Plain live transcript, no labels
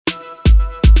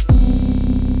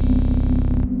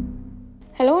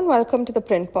Hello and welcome to the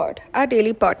PrintPod, our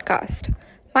daily podcast.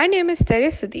 My name is Terya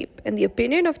Sudeep, and the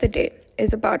opinion of the day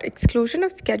is about exclusion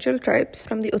of scheduled tribes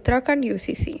from the Uttarakhand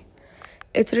UCC.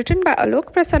 It's written by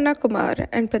Alok Prasanna Kumar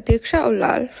and Pratiksha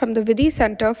Ullal from the Vidhi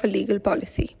Center for Legal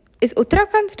Policy. Is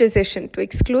Uttarakhand's decision to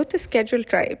exclude the scheduled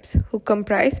tribes, who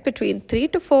comprise between 3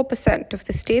 to 4% of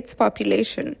the state's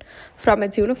population, from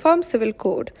its uniform civil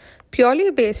code, purely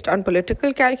based on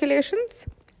political calculations?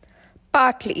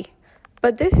 Partly.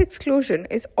 But this exclusion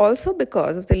is also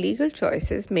because of the legal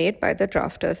choices made by the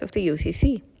drafters of the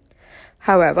UCC.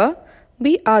 However,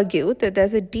 we argue that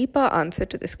there's a deeper answer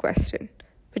to this question,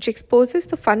 which exposes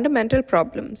the fundamental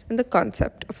problems in the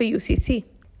concept of a UCC.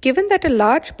 Given that a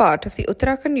large part of the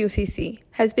Uttarakhand UCC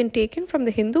has been taken from the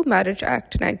Hindu Marriage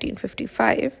Act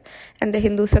 1955 and the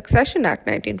Hindu Succession Act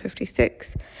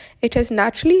 1956, it has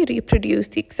naturally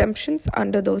reproduced the exemptions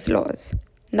under those laws.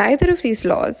 Neither of these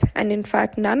laws, and in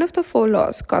fact none of the 4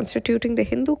 laws constituting the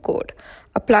Hindu Code,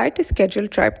 apply to scheduled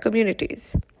tribe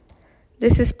communities.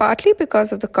 This is partly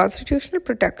because of the constitutional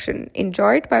protection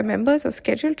enjoyed by members of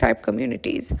scheduled tribe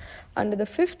communities under the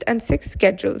 5th and 6th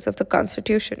schedules of the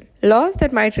Constitution. Laws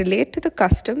that might relate to the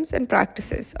customs and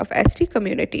practices of ST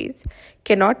communities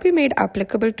cannot be made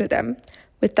applicable to them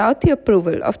without the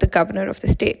approval of the governor of the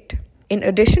state. In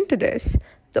addition to this,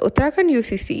 the Uttarakhand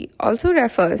UCC also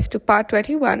refers to Part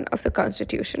 21 of the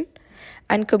Constitution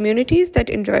and communities that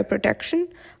enjoy protection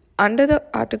under the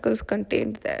articles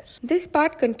contained there. This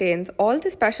part contains all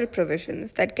the special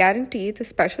provisions that guarantee the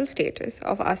special status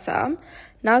of Assam,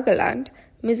 Nagaland,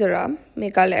 Mizoram,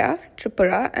 Meghalaya,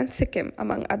 Tripura, and Sikkim,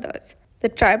 among others. The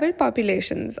tribal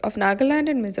populations of Nagaland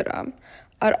and Mizoram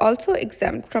are also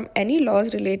exempt from any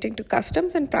laws relating to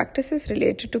customs and practices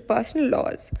related to personal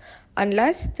laws,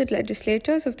 unless the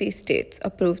legislatures of these states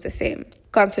approve the same.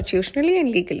 Constitutionally and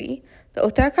legally, the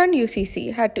Uttarakhand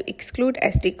UCC had to exclude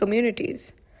ST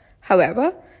communities.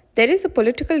 However, there is a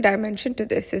political dimension to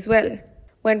this as well.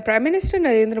 When Prime Minister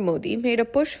Narendra Modi made a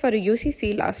push for a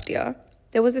UCC last year,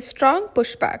 there was a strong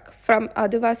pushback from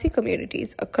Adivasi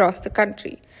communities across the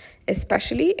country,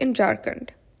 especially in Jharkhand.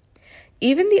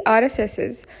 Even the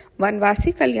RSS's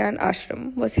Vanvasi Kalyan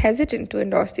Ashram was hesitant to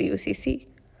endorse the UCC,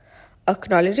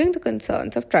 acknowledging the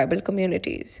concerns of tribal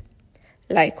communities.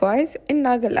 Likewise, in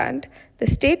Nagaland, the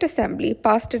State Assembly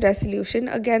passed a resolution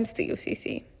against the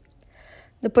UCC.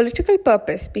 The political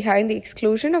purpose behind the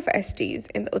exclusion of STs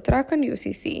in the Uttarakhand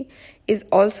UCC is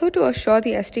also to assure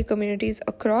the ST communities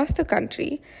across the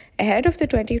country ahead of the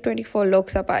 2024 Lok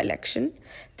Sabha election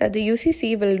that the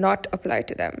UCC will not apply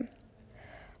to them.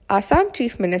 Assam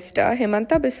Chief Minister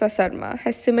Himanta Biswa Sarma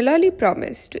has similarly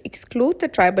promised to exclude the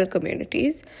tribal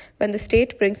communities when the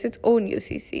state brings its own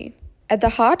UCC. At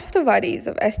the heart of the worries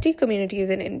of ST communities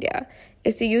in India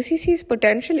is the UCC's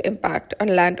potential impact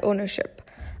on land ownership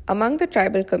among the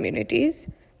tribal communities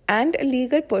and a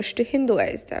legal push to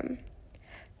Hinduize them.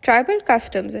 Tribal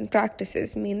customs and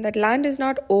practices mean that land is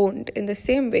not owned in the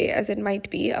same way as it might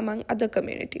be among other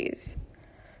communities.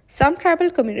 Some tribal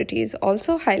communities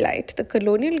also highlight the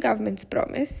colonial government's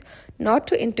promise not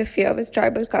to interfere with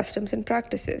tribal customs and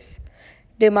practices,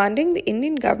 demanding the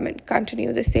Indian government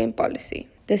continue the same policy.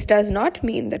 This does not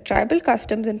mean that tribal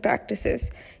customs and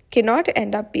practices cannot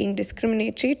end up being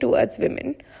discriminatory towards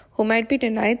women who might be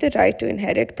denied the right to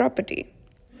inherit property.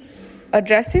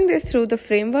 Addressing this through the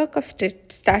framework of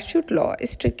statute law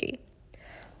is tricky.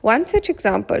 One such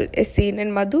example is seen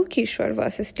in Madhu Kishwar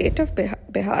v. State of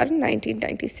Bihar in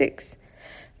 1996,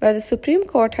 where the Supreme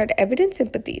Court had evident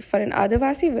sympathy for an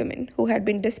Adivasi woman who had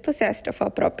been dispossessed of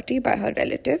her property by her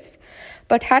relatives,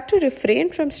 but had to refrain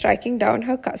from striking down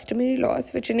her customary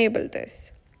laws which enabled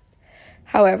this.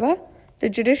 However, the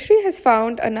judiciary has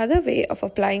found another way of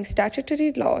applying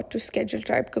statutory law to scheduled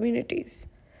tribe communities.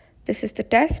 This is the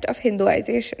test of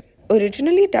Hinduization.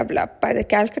 Originally developed by the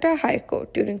Calcutta High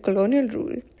Court during colonial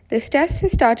rule, this test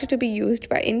has started to be used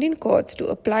by Indian courts to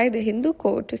apply the Hindu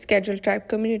Code to scheduled tribe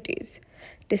communities,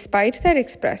 despite their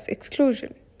express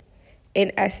exclusion.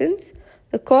 In essence,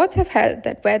 the courts have held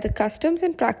that where the customs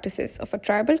and practices of a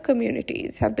tribal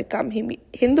communities have become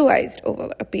Hinduized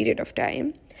over a period of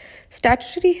time,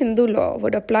 statutory Hindu law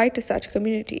would apply to such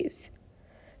communities.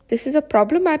 This is a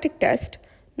problematic test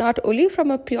not only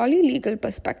from a purely legal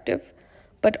perspective,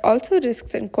 but also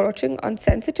risks encroaching on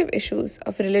sensitive issues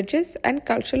of religious and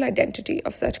cultural identity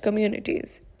of such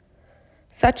communities.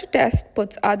 Such a test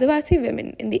puts Adivasi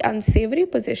women in the unsavory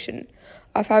position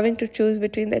of having to choose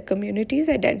between their community's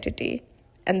identity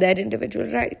and their individual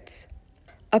rights.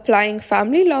 Applying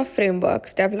family law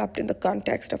frameworks developed in the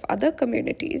context of other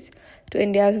communities to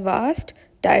India's vast,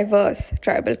 diverse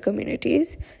tribal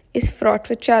communities is fraught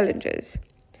with challenges.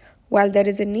 While there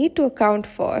is a need to account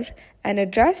for and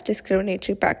address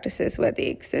discriminatory practices where they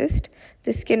exist,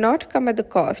 this cannot come at the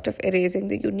cost of erasing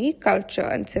the unique culture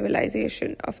and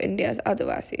civilization of India's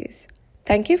Adivasis.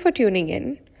 Thank you for tuning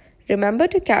in. Remember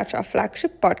to catch our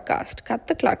flagship podcast, Cut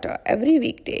the Clutter, every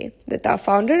weekday with our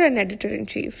founder and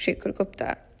editor-in-chief, Shekhar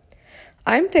Gupta.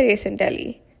 I'm Therese in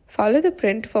Delhi. Follow The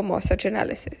Print for more such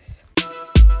analysis.